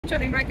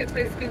Jenny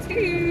Marketplace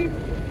Boutique.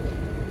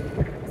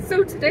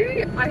 So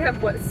today I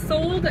have what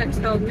sold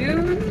until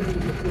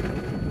noon.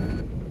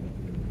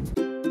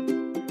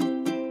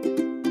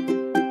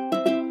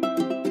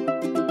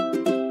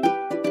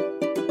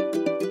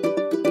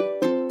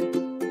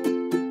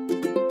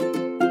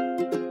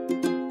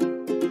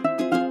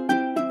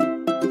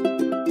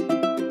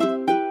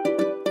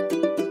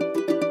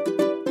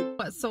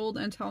 Sold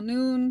until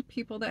noon,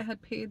 people that had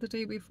paid the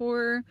day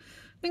before,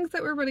 things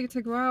that were ready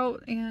to go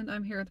out, and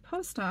I'm here at the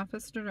post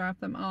office to drop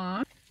them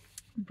off.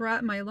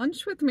 Brought my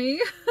lunch with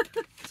me.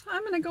 So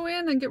I'm gonna go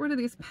in and get rid of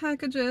these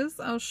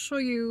packages. I'll show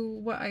you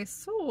what I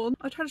sold.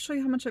 I'll try to show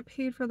you how much I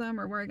paid for them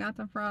or where I got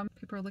them from.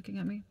 People are looking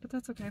at me, but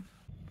that's okay.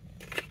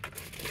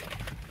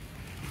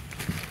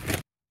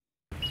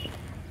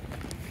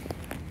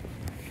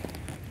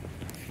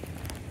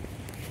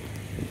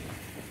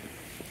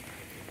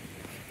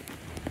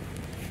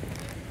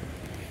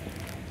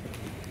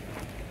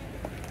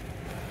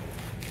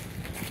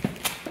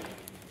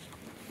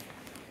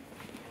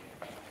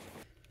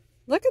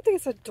 Look at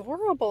these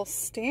adorable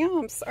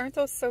stamps. Aren't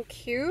those so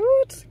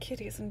cute?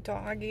 Kitties and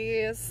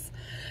doggies.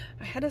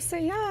 I had to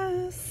say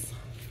yes.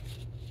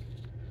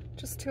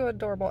 Just too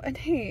adorable. And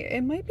hey,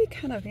 it might be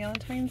kind of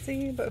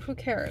Valentine's-y, but who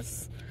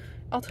cares?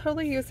 I'll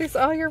totally use these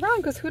all year round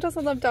because who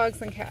doesn't love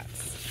dogs and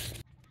cats?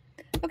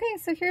 Okay,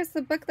 so here's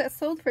the book that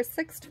sold for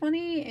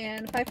 $6.20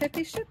 and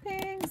 $5.50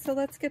 shipping. So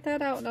let's get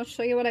that out and I'll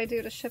show you what I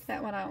do to ship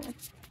that one out.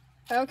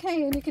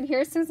 Okay, and you can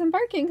hear Susan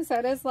barking because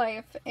that is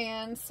life.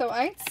 And so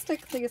I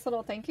stick these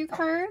little thank you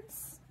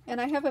cards,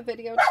 and I have a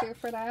video too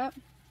for that.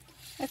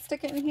 I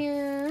stick it in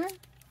here.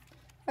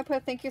 I put a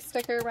thank you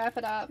sticker, wrap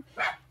it up,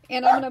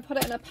 and I'm going to put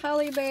it in a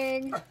poly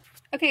bag.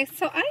 Okay,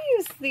 so I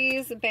use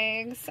these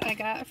bags I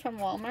got from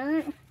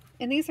Walmart,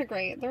 and these are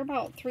great. They're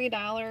about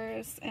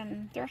 $3,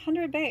 and they're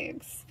 100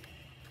 bags.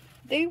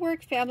 They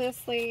work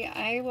fabulously.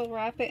 I will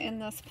wrap it in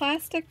this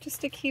plastic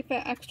just to keep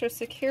it extra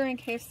secure in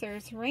case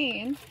there's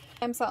rain.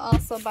 Sometimes I'll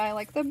also buy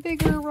like the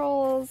bigger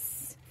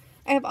rolls.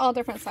 I have all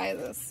different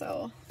sizes,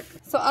 so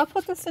I'll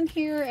put this in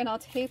here and I'll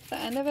tape the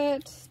end of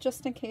it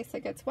just in case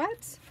it gets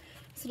wet,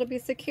 so it'll be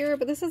secure.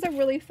 But this is a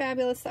really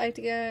fabulous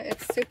idea.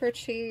 It's super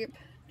cheap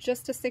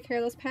just to secure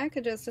those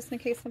packages just in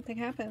case something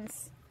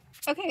happens.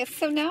 Okay,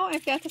 so now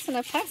I've got this in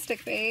a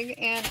plastic bag,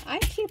 and I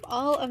keep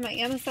all of my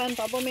Amazon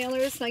bubble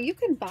mailers. Now you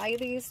can buy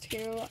these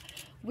too.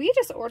 We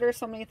just order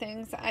so many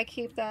things. I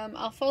keep them.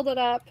 I'll fold it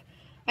up.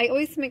 I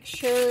always make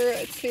sure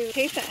to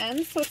tape the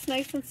ends so it's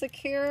nice and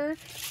secure.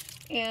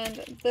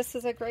 And this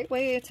is a great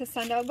way to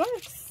send out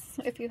books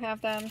if you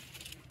have them.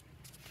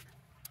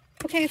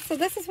 Okay, so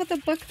this is what the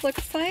book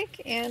looks like,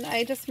 and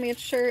I just made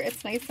sure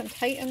it's nice and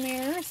tight in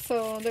there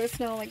so there's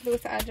no like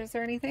loose edges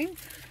or anything.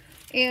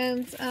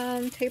 And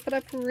tape it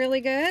up really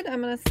good.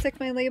 I'm going to stick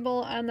my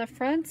label on the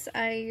front.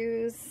 I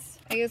use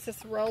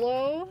this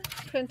Bolo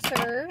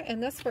printer,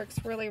 and this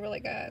works really,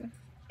 really good.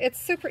 It's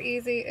super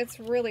easy. It's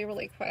really,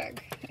 really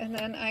quick. And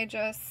then I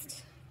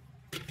just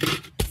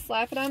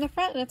slap it on the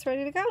front and it's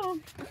ready to go.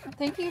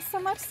 Thank you so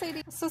much,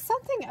 Sadie. So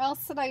something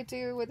else that I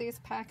do with these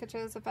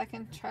packages, if I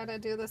can try to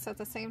do this at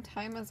the same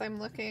time as I'm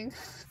looking,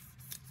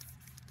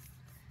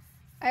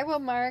 I will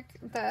mark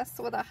this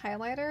with a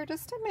highlighter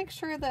just to make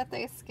sure that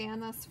they scan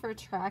this for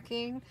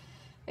tracking.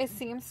 It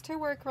seems to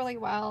work really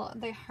well.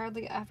 They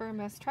hardly ever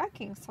miss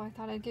tracking, so I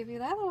thought I'd give you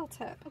that little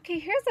tip. Okay,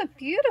 here's a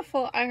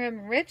beautiful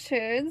R.M.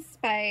 Richards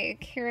by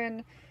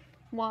Karen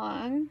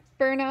Wong.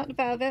 Burnout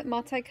Velvet,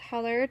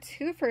 multicolor,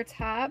 2 for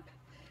top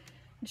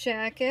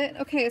jacket.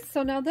 Okay,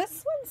 so now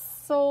this one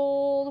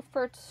sold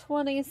for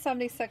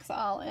 $20.76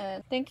 all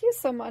in. Thank you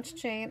so much,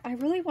 Jane. I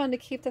really wanted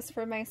to keep this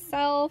for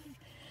myself.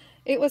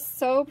 It was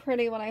so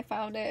pretty when I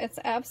found it. It's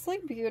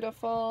absolutely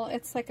beautiful.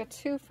 It's like a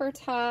 2 for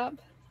top.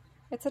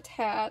 It's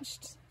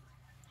attached.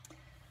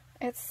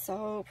 It's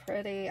so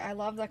pretty. I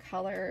love the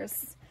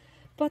colors.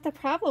 But the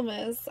problem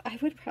is, I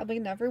would probably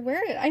never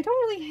wear it. I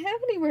don't really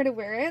have anywhere to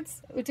wear it.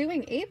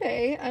 Doing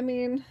eBay, I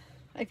mean,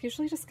 I've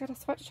usually just got a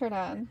sweatshirt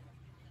on.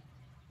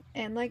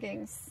 And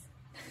leggings.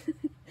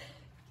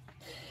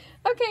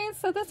 Okay,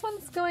 so this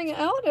one's going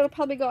out. It'll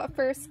probably go out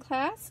first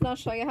class, and I'll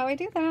show you how I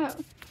do that.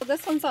 So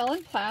this one's all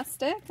in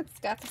plastic. It's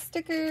got the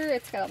sticker.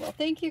 It's got a little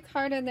thank you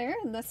card in there,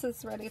 and this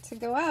is ready to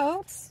go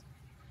out.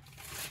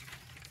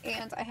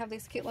 And I have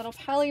these cute little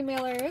poly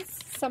mailers.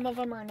 Some of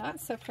them are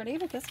not so pretty,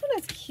 but this one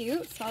is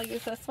cute, so I'll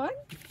use this one.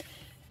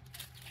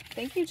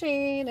 Thank you,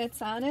 Jane.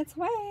 It's on its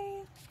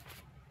way.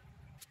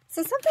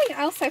 So something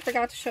else I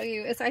forgot to show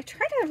you is I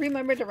try to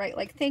remember to write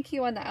like thank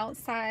you on the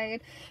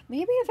outside.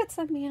 Maybe if it's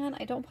a man,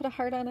 I don't put a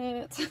heart on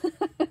it.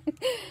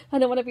 I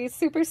don't want to be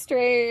super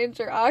strange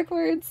or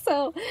awkward,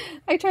 so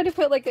I try to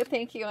put like a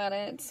thank you on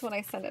it when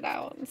I send it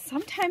out.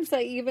 Sometimes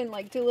I even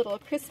like do little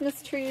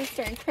Christmas trees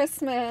during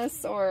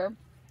Christmas, or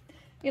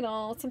you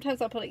know,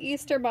 sometimes I'll put an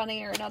Easter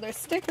bunny or another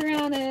sticker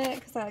on it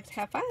because I like to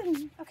have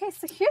fun. Okay,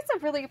 so here's a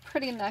really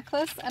pretty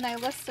necklace, and I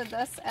listed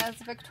this as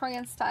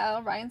Victorian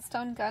style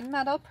rhinestone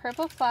gunmetal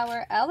purple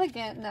flower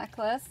elegant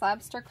necklace,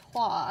 lobster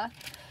claw.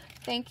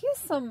 Thank you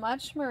so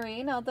much,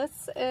 Marie. Now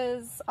this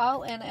is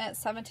all in at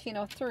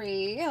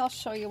 $17.03. I'll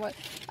show you what,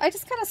 I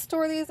just kind of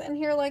store these in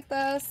here like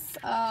this,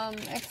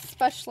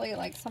 especially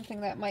like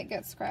something that might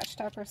get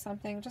scratched up or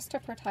something, just to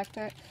protect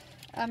it.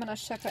 I'm going to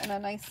ship it in a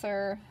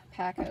nicer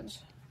package.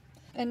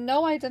 And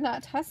no, I did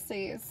not test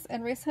these.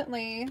 And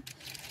recently,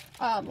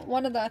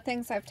 one of the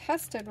things I've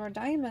tested were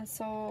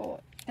diamonds,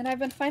 and I've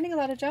been finding a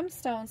lot of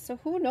gemstones, so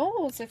who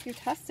knows if you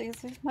test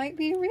these, it might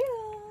be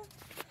real.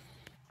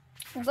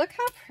 Look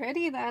how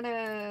pretty that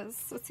is.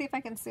 Let's see if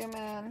I can zoom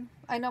in.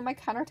 I know my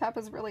countertop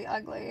is really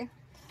ugly.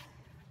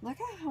 Look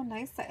at how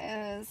nice it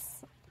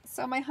is.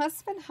 So my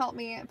husband helped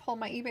me pull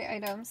my eBay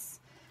items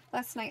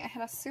last night. I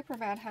had a super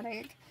bad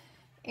headache.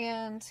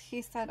 And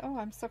he said, oh,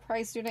 I'm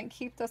surprised you didn't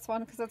keep this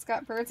one because it's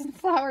got birds and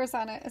flowers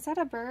on it. Is that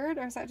a bird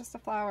or is that just a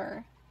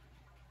flower?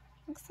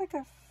 Looks like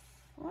a,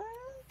 well,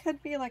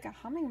 could be like a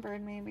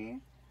hummingbird maybe.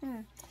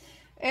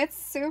 It's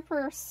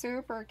super,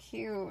 super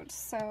cute.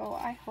 So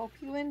I hope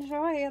you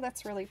enjoy.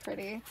 That's really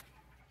pretty.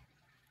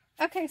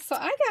 Okay, so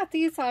I got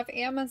these off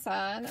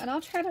Amazon, and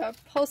I'll try to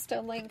post a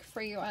link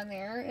for you on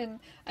there. And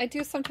I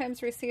do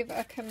sometimes receive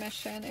a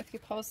commission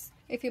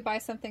if you buy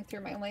something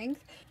through my link.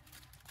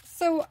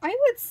 So I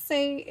would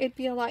say it'd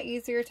be a lot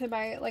easier to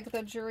buy like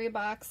the jewelry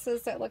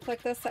boxes that look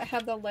like this that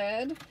have the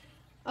lid.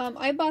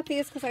 I bought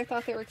these because I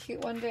thought they were cute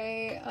one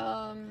day.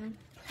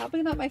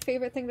 Probably not my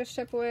favorite thing to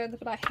ship with,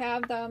 but I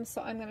have them,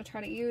 so I'm going to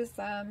try to use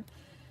them.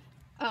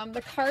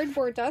 The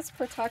cardboard does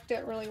protect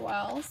it really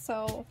well,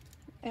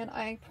 and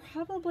I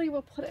probably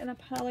will put it in a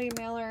poly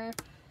mailer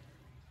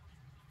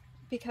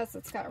because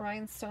it's got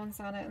rhinestones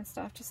on it and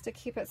stuff, just to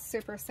keep it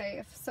super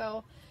safe.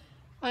 So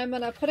I'm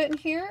going to put it in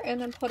here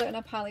and then put it in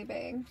a poly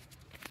bag.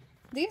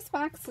 These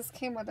boxes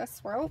came with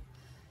this rope.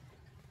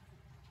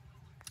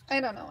 I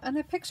don't know. In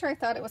the picture, I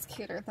thought it was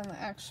cuter than the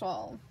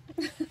actual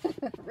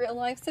real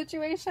life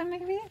situation,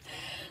 maybe.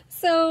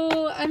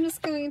 So I'm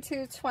just going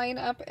to twine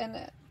up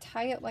and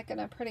tie it like in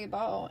a pretty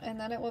bow, and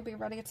then it will be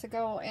ready to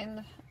go.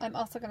 And I'm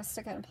also going to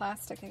stick it in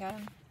plastic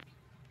again.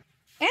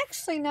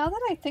 Actually, now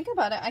that I think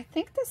about it, I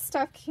think this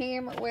stuff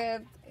came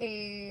with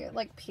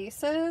like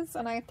pieces,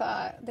 and I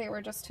thought they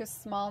were just too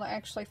small to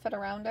actually fit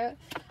around it.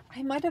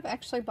 I might have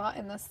actually bought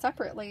in this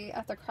separately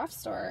at the craft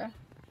store.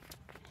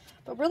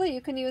 But really, you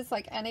can use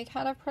like any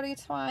kind of pretty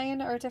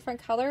twine or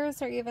different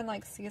colors, or even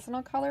like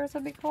seasonal colors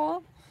would be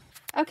cool.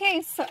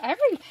 Okay, so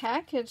every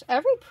package,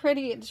 every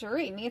pretty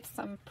jewelry needs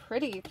some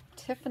pretty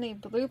Tiffany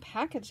blue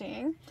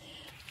packaging.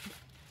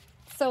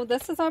 So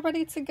this is all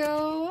ready to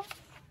go.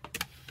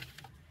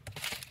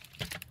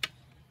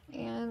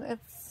 And it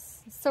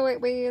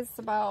weighs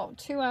about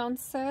 2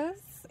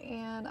 ounces,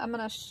 and I'm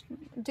going to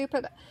dupe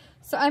it.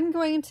 So I'm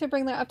going to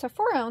bring that up to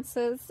 4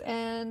 ounces,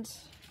 and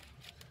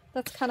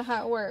that's kind of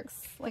how it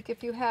works. Like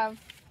if you're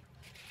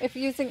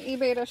using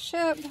eBay to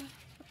ship,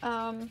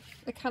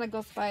 it kind of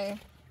goes by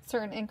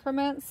certain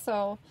increments.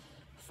 So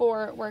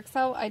 4 works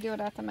out. I do it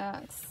at the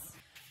max.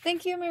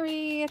 Thank you,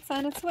 Marie. It's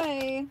on its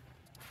way.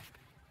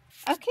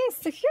 Okay,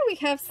 so here we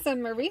have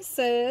some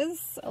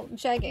Maurice's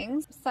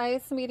jeggings.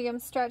 Size medium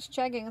stretch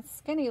jeggings,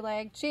 skinny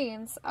leg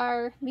jeans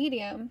are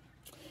medium.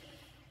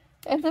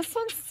 And this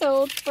one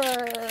sold for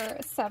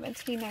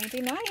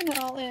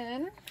 $17.99 all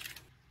in.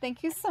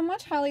 Thank you so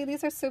much, Holly.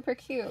 These are super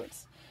cute.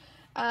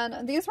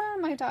 And these were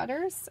my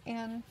daughter's,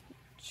 and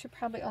she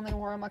probably only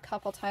wore them a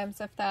couple times,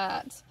 if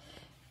that,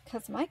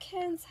 because my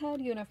kids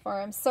had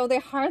uniforms, so they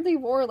hardly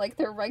wore like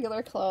their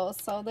regular clothes.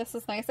 So this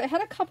is nice. I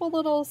had a couple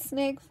little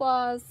snake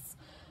flaws,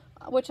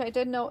 which I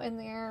did note in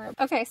there.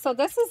 Okay, so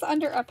this is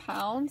under a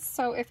pound.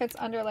 So if it's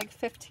under like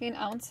 15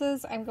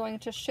 ounces, I'm going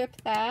to ship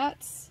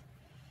that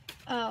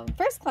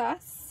first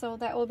class. So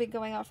that will be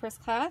going out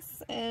first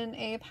class in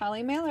a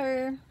poly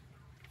mailer.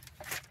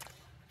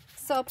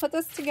 So I'll put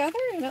this together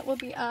and it will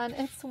be on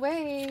its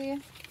way.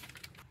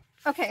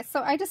 Okay,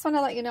 so I just want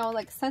to let you know,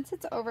 like, since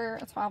it's over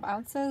 12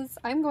 ounces,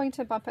 I'm going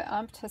to bump it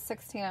up to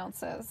 16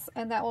 ounces,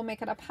 and that will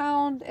make it a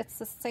pound. It's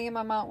the same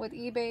amount with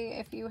eBay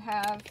if you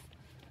have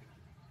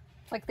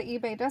like the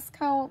eBay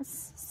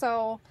discounts,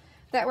 so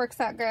that works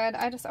out good.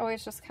 I just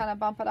always just kind of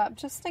bump it up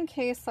just in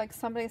case like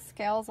somebody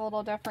scales a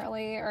little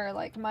differently, or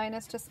like mine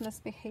is just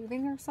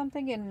misbehaving or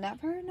something. You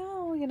never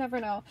know. You never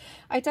know.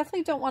 I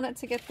definitely don't want it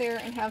to get there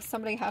and have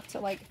somebody have to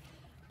like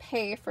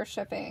pay for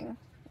shipping.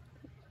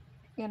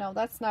 You know,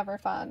 that's never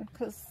fun,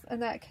 because in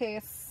that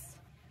case,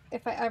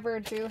 if I ever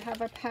do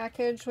have a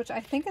package, which I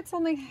think it's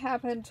only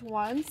happened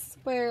once,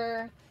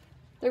 where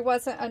there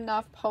wasn't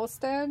enough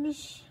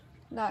postage,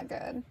 not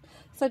good.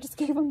 So I just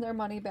gave them their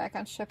money back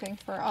on shipping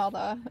for all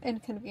the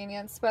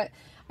inconvenience. But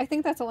I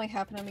think that's only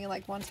happened to me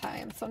like one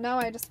time. So now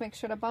I just make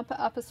sure to bump it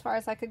up as far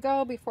as I could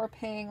go before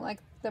paying like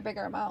the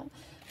bigger amount,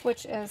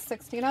 which is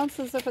 16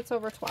 ounces if it's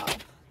over 12.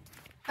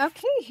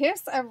 Okay,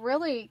 here's a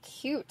really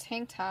cute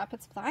tank top.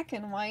 It's black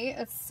and white.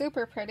 It's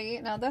super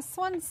pretty. Now this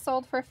one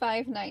sold for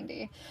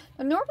 $5.90.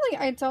 Now normally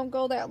I don't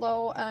go that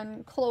low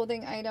on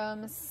clothing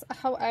items.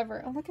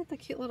 However, oh, look at the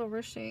cute little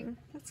ruching.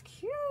 That's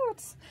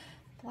cute.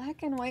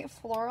 Black and white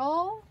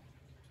floral.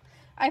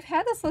 I've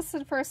had this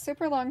listed for a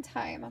super long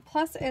time,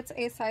 plus it's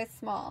a size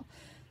small.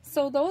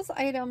 So those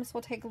items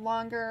will take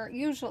longer,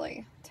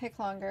 usually take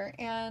longer,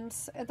 and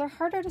they're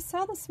harder to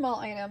sell, the small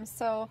items.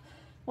 So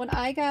when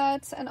I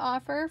got an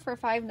offer for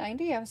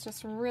 $5.90, I was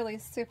just really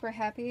super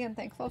happy and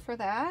thankful for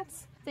that.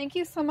 Thank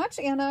you so much,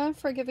 Anna,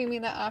 for giving me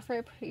that offer. I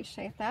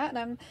appreciate that, and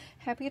I'm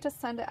happy to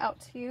send it out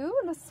to you.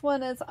 This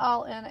one is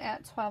all in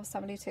at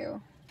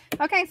 $12.72.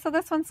 Okay, so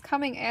this one's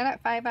coming in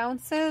at 5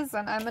 ounces,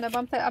 and I'm going to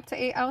bump that up to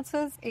 8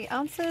 ounces. 8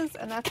 ounces,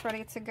 and that's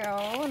ready to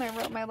go. And I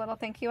wrote my little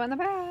thank you on the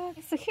back.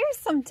 So here's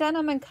some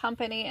Denim &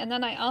 Company, and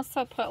then I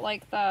also put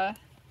like the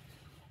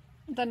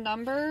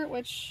number,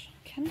 which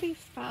can be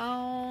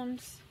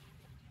found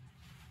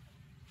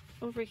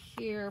over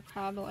here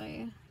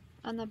probably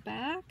on the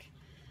back.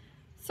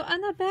 So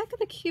on the back of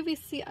the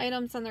QVC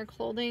items on their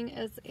clothing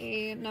is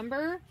a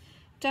number.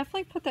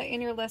 Definitely put that in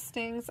your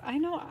listings. I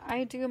know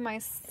I do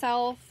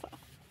myself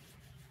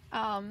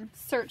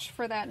search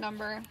for that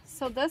number.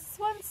 So this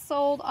one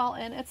sold all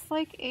in. It's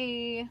like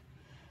a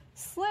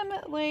slim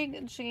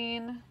leg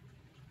jean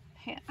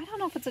pant. I don't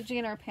know if it's a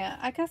jean or a pant.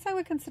 I guess I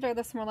would consider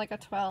this more like a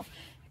 12.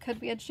 It could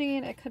be a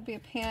jean, it could be a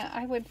pant.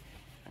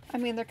 I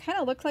mean, they kind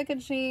of look like a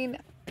jean.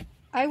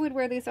 I would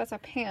wear these as a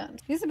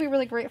pant. These would be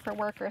really great for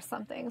work or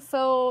something.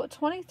 So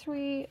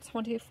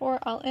 $23.24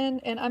 all in,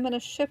 and I'm going to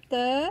ship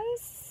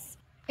this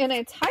in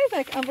a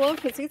Tyvek envelope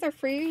because these are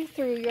free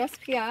through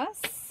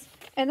USPS.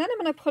 And then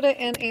I'm going to put it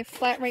in a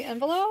flat rate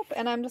envelope,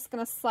 and I'm just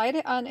going to slide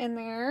it on in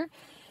there.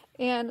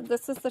 And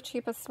this is the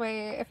cheapest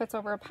way, if it's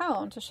over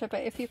 £1, to ship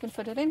it, if you can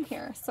fit it in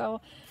here.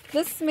 So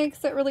this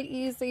makes it really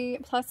easy.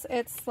 Plus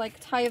it's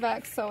like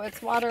Tyvek, so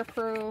it's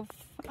waterproof.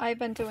 I've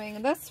been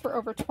doing this for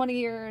over 20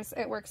 years.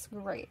 It works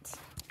great.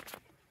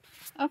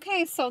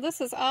 Okay, so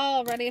this is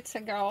all ready to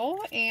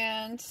go,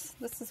 and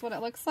this is what it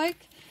looks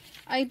like.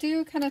 I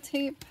do kind of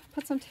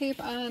put some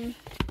tape on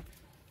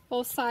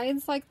both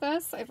sides like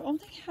this. I've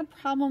only had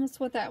problems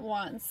with that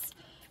once.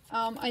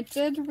 I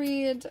did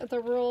read the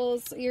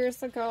rules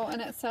years ago,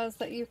 and it says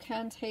that you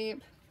can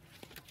tape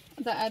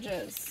the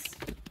edges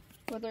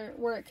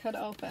where it could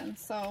open.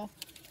 So,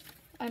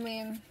 I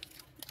mean,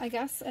 I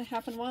guess it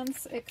happened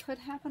once. It could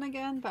happen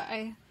again, but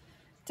I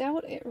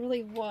doubt it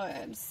really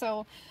would.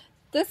 So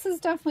this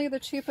is definitely the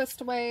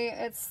cheapest way.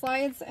 It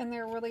slides in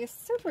there really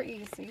super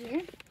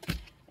easy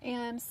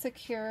and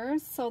secure.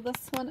 So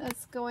this one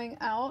is going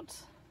out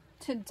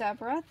to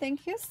Deborah.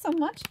 Thank you so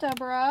much,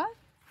 Deborah.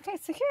 Okay,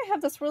 so here I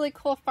have this really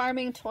cool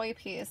farming toy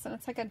piece, and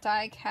it's like a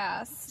die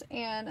cast,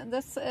 and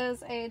this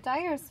is a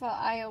Dyersville,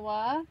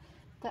 Iowa,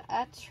 the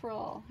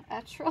Etrel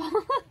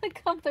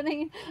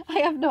company. I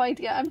have no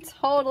idea. I'm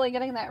totally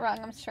getting that wrong,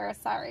 I'm sure.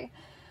 Sorry.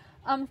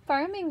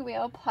 Farming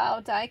wheel plow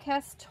die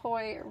cast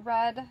toy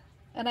red,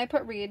 and I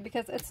put reed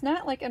because it's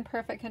not like in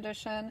perfect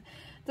condition.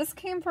 This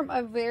came from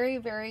a very,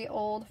 very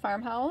old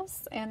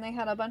farmhouse, and they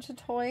had a bunch of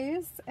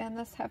toys, and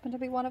this happened to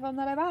be one of them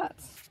that I bought.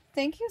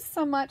 Thank you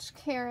so much,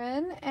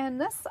 Karen. And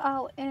this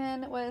all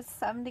in was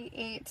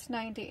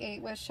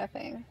 $78.98 with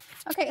shipping.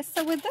 Okay,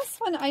 so with this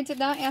one, I did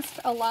not ask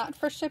a lot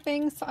for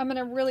shipping, so I'm going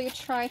to really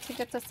try to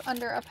get this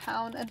under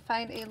 £1 and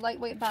find a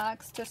lightweight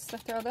box just to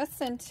throw this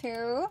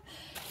into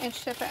and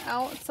ship it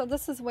out. So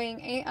this is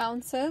weighing 8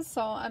 ounces,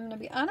 so I'm going to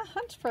be on a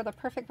hunt for the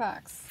perfect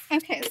box.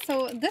 Okay,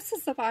 so this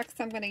is the box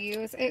I'm going to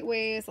use. It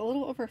weighs a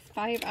little over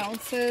 5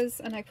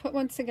 ounces, and I put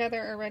one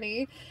together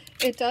already.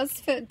 It does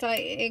fit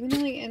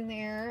diagonally in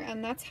there,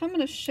 and that's how I'm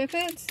going to ship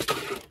it.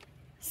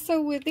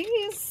 So with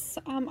these,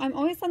 I'm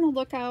always on the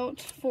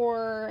lookout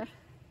for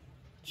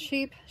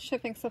cheap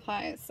shipping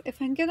supplies. If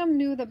I can get them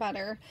new, the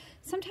better.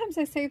 Sometimes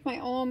I save my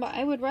own, but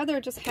I would rather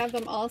just have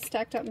them all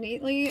stacked up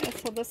neatly, and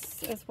so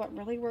this is what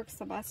really works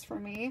the best for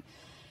me.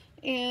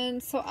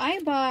 And so I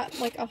bought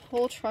like a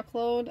whole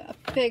truckload of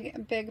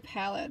big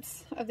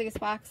pallets of these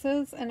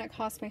boxes, and it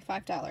cost me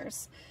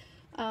 $5.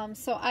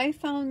 So I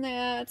found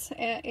that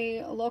at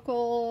a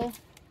local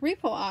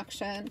repo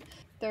auction.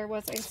 There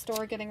was a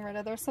store getting rid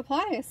of their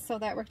supplies, so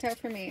that worked out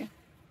for me. I'm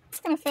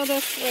just going to fill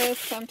this with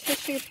some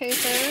tissue paper.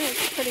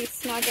 It's pretty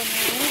snug in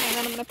there, and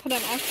then I'm going to put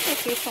an extra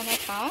piece on the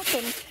top,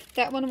 and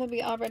that one will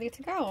be all ready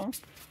to go.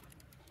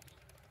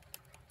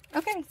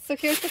 Okay, so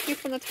here's the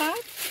piece on the top.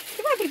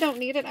 You probably don't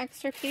need an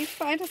extra piece,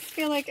 but I just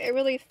feel like it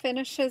really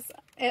finishes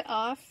it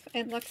off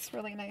and looks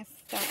really nice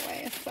that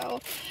way.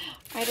 So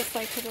I just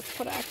like to just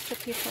put an extra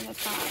piece on the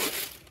top.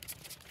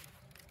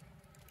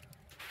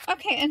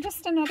 Okay, and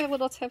just another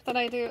little tip that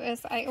I do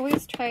is I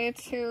always try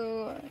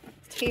to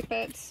tape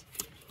it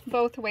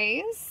both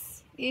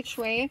ways, each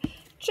way,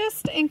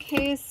 just in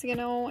case, you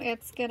know,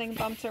 it's getting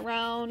bumped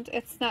around.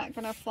 It's not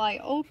going to fly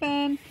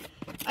open.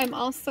 I'm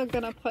also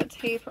going to put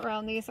tape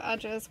around these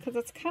edges because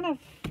it's kind of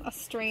a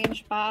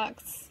strange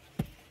box.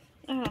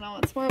 I don't know,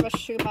 it's more of a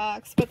shoe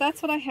box, but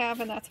that's what I have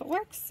and that's what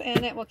works,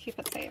 and it will keep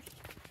it safe.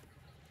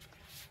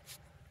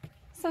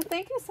 So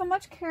thank you so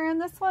much, Karen.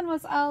 This one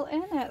was all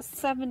in at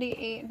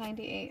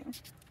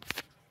 $78.98.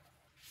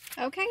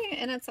 Okay,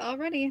 and it's all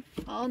ready,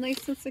 all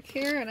nice and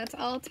secure, and it's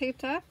all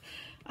taped up.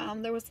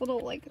 There was little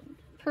like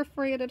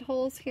perforated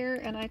holes here,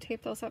 and I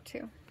taped those up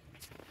too.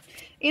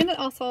 And it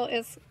also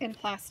is in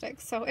plastic,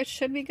 so it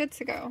should be good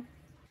to go.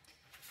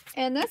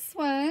 And this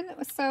one,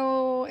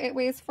 so it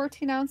weighs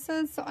 14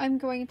 ounces, so I'm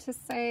going to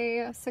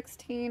say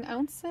 16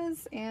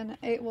 ounces, and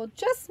it will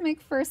just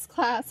make first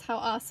class. How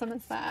awesome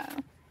is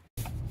that?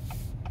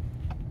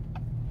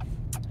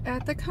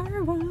 At the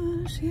car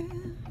wash, yeah.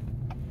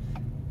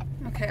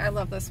 Okay, I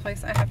love this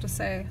place. I have to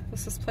say,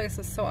 this place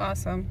is so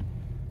awesome.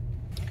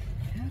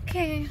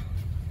 Okay.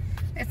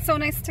 It's so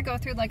nice to go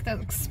through like the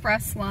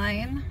express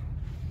line.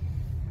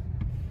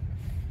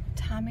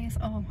 Tommy's,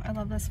 oh, I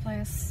love this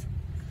place.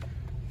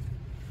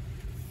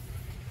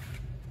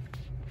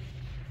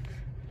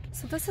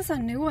 So this is a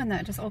new one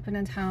that just opened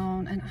in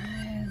town, and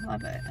I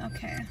love it.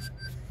 Okay.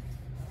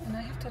 And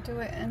I have to do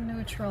it in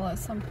neutral at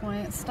some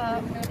point.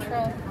 Stop,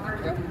 neutral.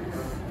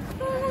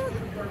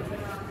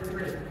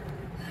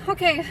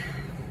 Okay.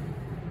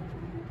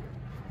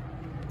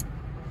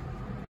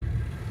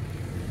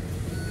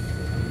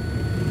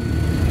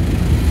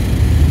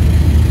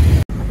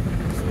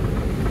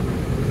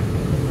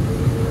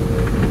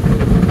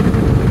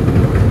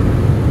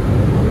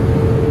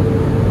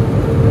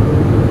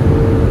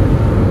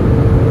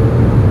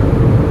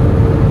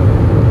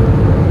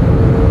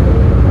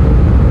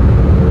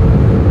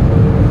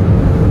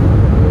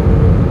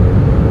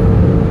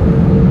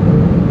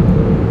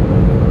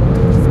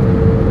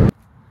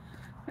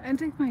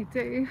 Ending my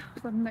day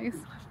with a nice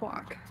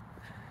walk.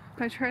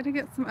 I try to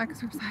get some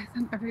exercise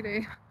in every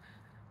day.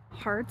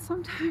 Hard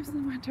sometimes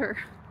in winter.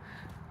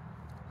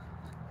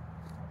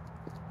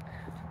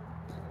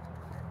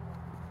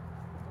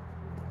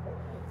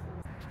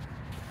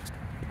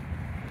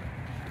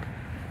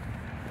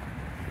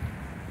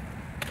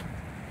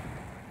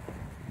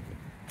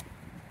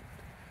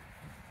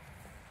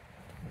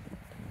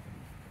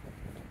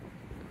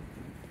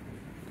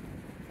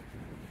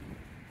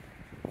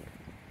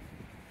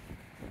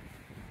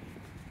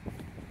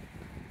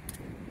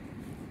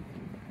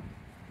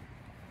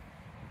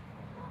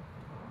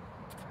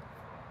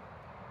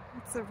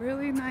 It's a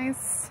really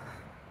nice,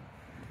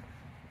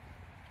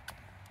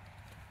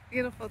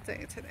 beautiful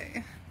day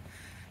today.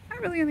 Not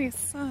really any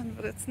sun,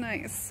 but it's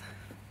nice.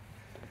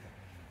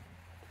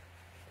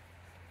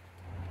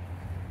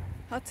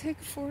 I'll take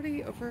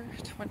 40 over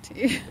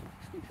 20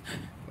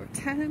 or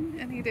 10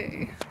 any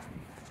day.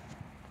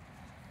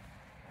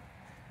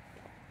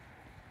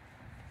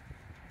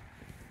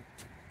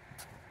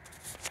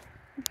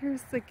 And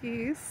here's the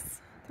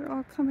geese. They're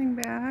all coming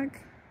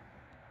back.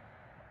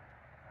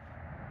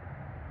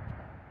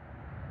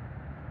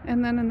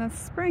 And then in the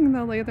spring,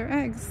 they'll lay their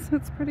eggs.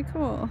 That's pretty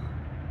cool.